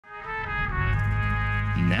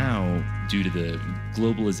Now, due to the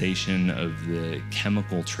globalization of the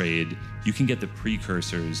chemical trade, you can get the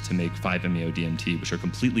precursors to make 5-MeO-DMT, which are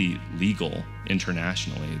completely legal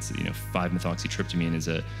internationally. It's, 5-methoxytryptamine is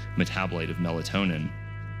a metabolite of melatonin,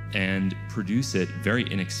 and produce it very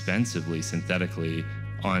inexpensively synthetically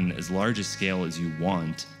on as large a scale as you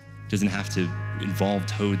want. Doesn't have to involve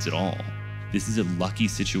toads at all. This is a lucky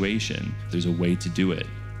situation. There's a way to do it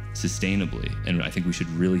sustainably, and I think we should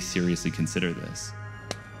really seriously consider this.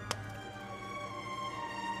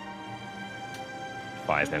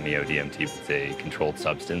 5-MeO-DMT is a controlled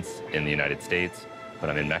substance in the United States, but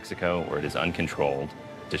I'm in Mexico where it is uncontrolled,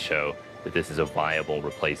 to show that this is a viable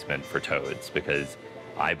replacement for toads, because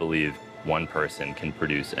I believe one person can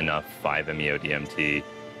produce enough 5-MeO-DMT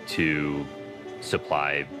to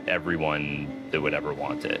supply everyone that would ever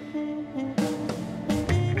want it.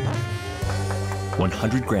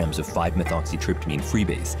 100 grams of 5-methoxytryptamine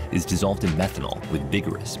freebase is dissolved in methanol with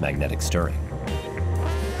vigorous magnetic stirring.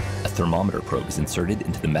 A thermometer probe is inserted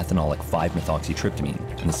into the methanolic 5-methoxytryptamine,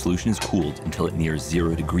 and the solution is cooled until it nears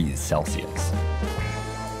 0 degrees Celsius.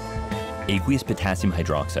 Aqueous potassium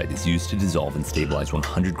hydroxide is used to dissolve and stabilize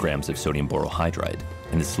 100 grams of sodium borohydride,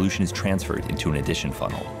 and the solution is transferred into an addition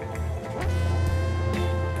funnel.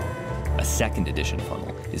 A second addition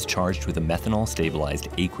funnel is charged with a methanol-stabilized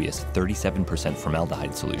aqueous 37%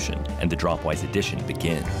 formaldehyde solution, and the dropwise addition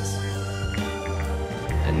begins.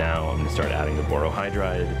 And now I'm going to start adding the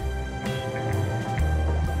borohydride.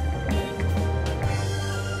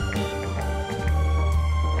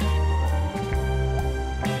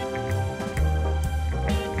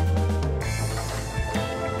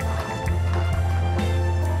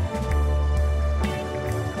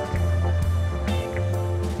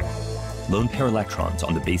 Lone pair electrons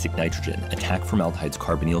on the basic nitrogen attack formaldehyde's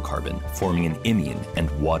carbonyl carbon, forming an imine and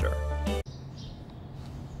water.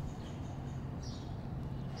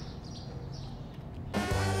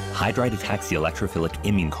 Hydride attacks the electrophilic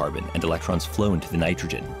imine carbon, and electrons flow into the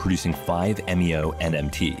nitrogen, producing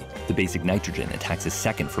 5-MeO-NMT. The basic nitrogen attacks a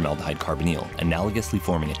second formaldehyde carbonyl, analogously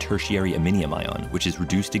forming a tertiary iminium ion, which is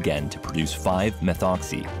reduced again to produce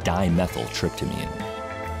 5-methoxy-dimethyltryptamine.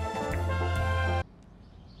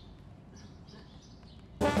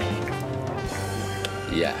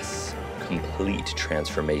 Yes, complete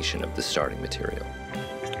transformation of the starting material.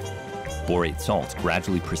 Borate salts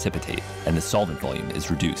gradually precipitate, and the solvent volume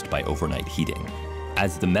is reduced by overnight heating.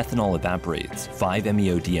 As the methanol evaporates,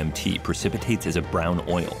 5-MeO-DMT precipitates as a brown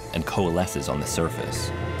oil and coalesces on the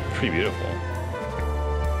surface. Pretty beautiful.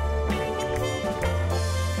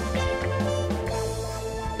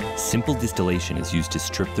 Simple distillation is used to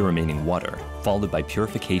strip the remaining water, followed by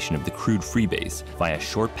purification of the crude freebase via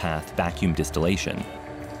short-path vacuum distillation.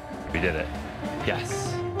 We did it.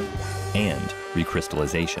 Yes. And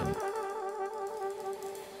recrystallization.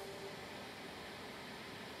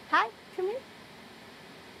 Hi, come in.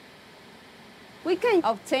 We can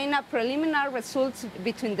obtain a preliminary results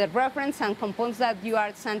between the reference and compounds that you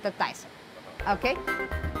are synthesizing. Okay?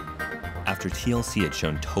 After TLC had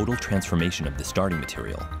shown total transformation of the starting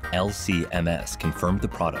material, LCMS confirmed the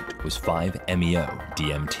product was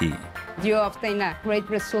 5-MeO-DMT. You obtain a great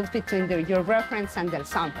result between your reference and the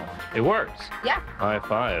sample. It works. Yeah. High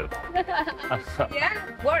five. Yeah,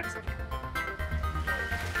 works.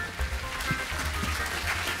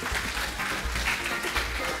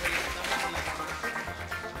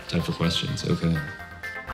 Time for questions. Okay.